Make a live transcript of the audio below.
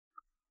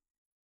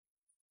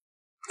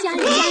家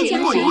人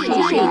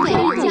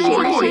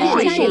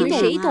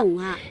谁懂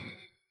啊？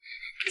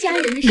家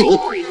人们谁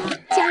懂啊？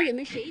家人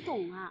们谁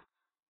懂啊？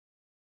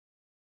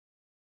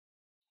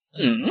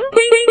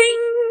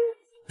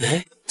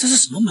哎，这是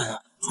什么门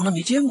啊？从来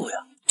没见过呀！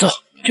走，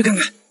去看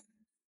看。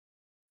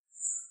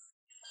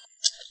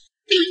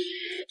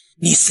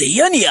你谁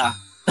呀你啊？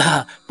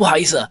不好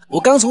意思，我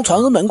刚从传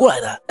送门过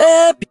来的。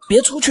哎，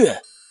别出去，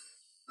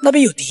那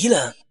边有敌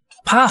人。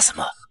怕什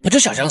么？不就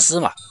小僵尸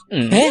吗？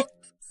哎，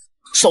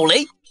手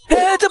雷！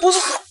哎，这不是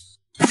手。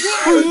小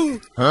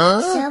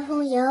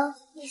朋友，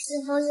你是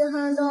否有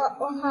很多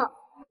问号？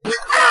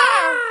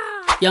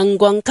阳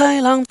光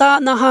开朗大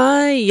男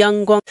孩，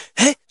阳光。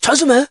哎，传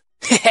送门，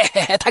嘿嘿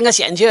嘿，探个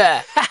险去。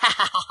哈哈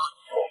哈哈。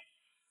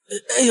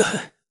哎呦！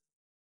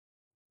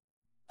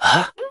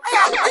啊！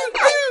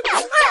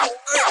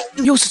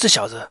又是这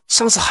小子，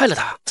上次害了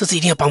他，这次一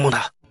定要帮帮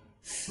他。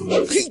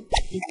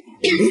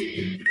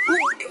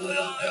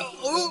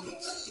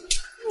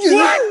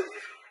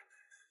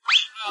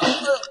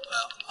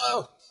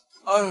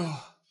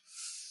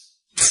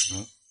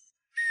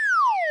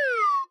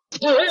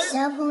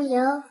小朋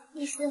友，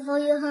你是否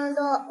有很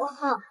多问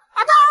号？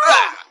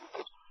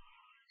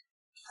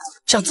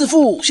想致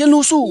富，先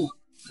入数。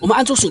我们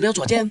按住鼠标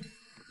左键。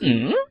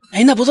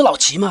哎，那不是老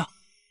齐吗？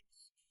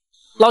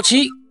老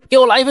齐，给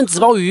我来一份纸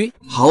包鱼。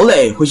好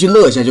嘞，回去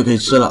热一下就可以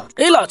吃了。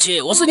哎，老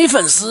齐，我是你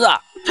粉丝啊！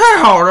太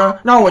好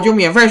了，那我就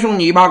免费送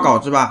你一把稿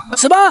子吧。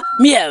什么？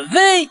免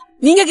费？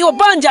你应该给我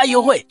半价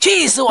优惠！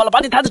气死我了，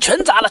把你摊子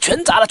全砸了，全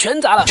给砸了，全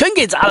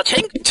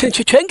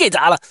给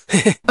砸了！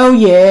哦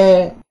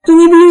耶，神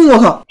经病！我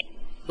靠！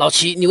老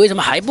齐，你为什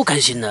么还不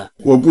甘心呢？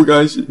我不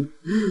甘心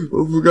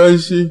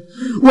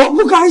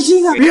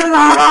啊！别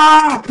拉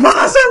了，马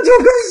上就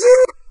更新。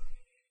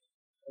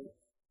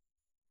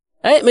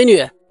哎，美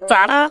女，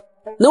咋了？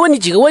能问你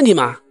几个问题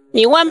吗？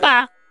你问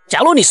吧。假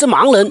如你是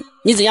盲人，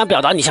你怎样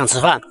表达你想吃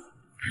饭？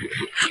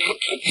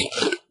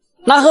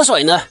那喝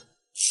水呢？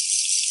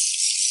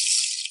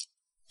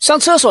上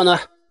厕所呢？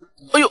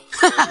哎呦，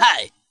哈哈哈！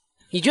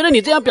你觉得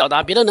你这样表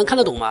达，别人能看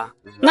得懂吗？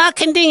那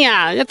肯定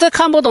呀，这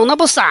看不懂那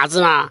不傻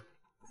子吗？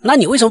那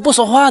你为什么不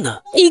说话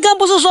呢？你刚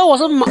不是说我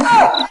是盲？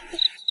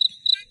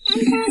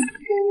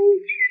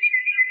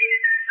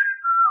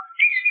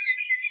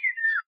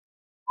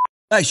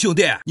哎，兄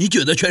弟，你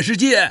觉得全世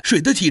界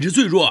谁的体质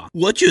最弱？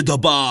我觉得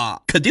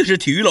吧，肯定是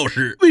体育老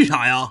师。为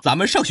啥呀？咱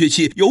们上学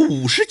期有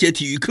50节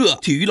体育课，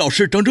体育老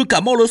师整整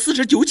感冒了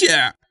49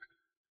节。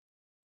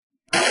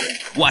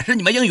我是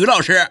你们英语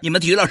老师，你们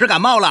体育老师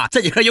感冒了，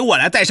这节课由我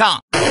来带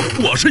上。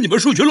我是你们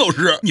数学老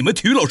师，你们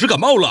体育老师感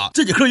冒了，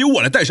这节课由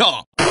我来带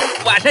上。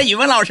我是语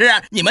文老师，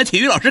你们体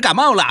育老师感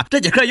冒了，这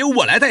节课由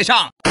我来带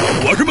上。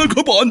我是门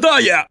口保安大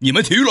爷，你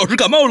们体育老师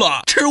感冒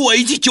了，吃我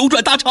一记9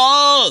转大肠，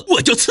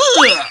我就刺。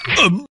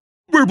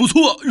味儿不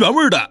错，原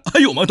味的，还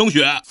有吗，同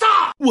学？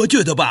我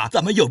觉得吧，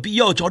咱们有必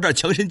要找点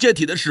强身健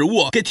体的食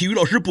物给体育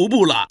老师补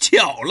了。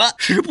巧了，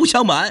实不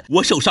相瞒，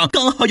我手上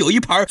刚好有一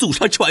盘祖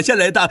上传下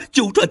来的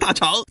9转大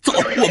肠。走，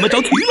我们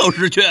找体育老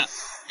师去。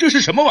这是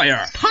什么玩意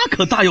儿？它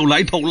可大有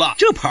来头了。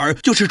这盘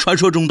就是传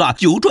说中的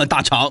9转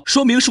大肠，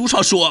说明书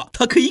上说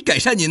它可以改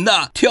善您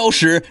的挑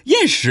食、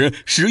厌食、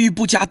食欲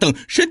不佳等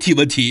身体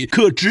问题，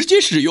可直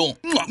接使用。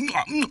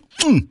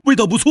味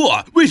道不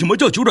错。为什么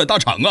叫9转大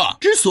肠啊？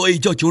之所以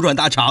叫9转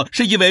大肠，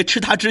是因为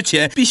吃它之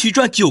前必须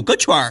转9个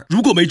圈，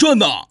如果没转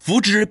呢，福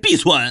脂必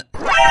酸。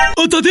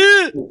大弟，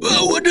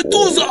我这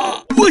肚子，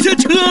我下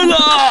车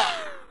了。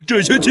这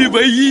学期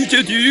唯一一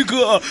节体育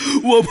课，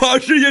我怕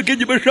是也给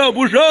你们上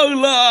不上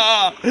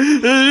了。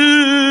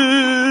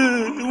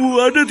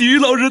我这体育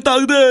老师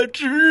当的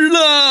值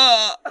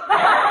了。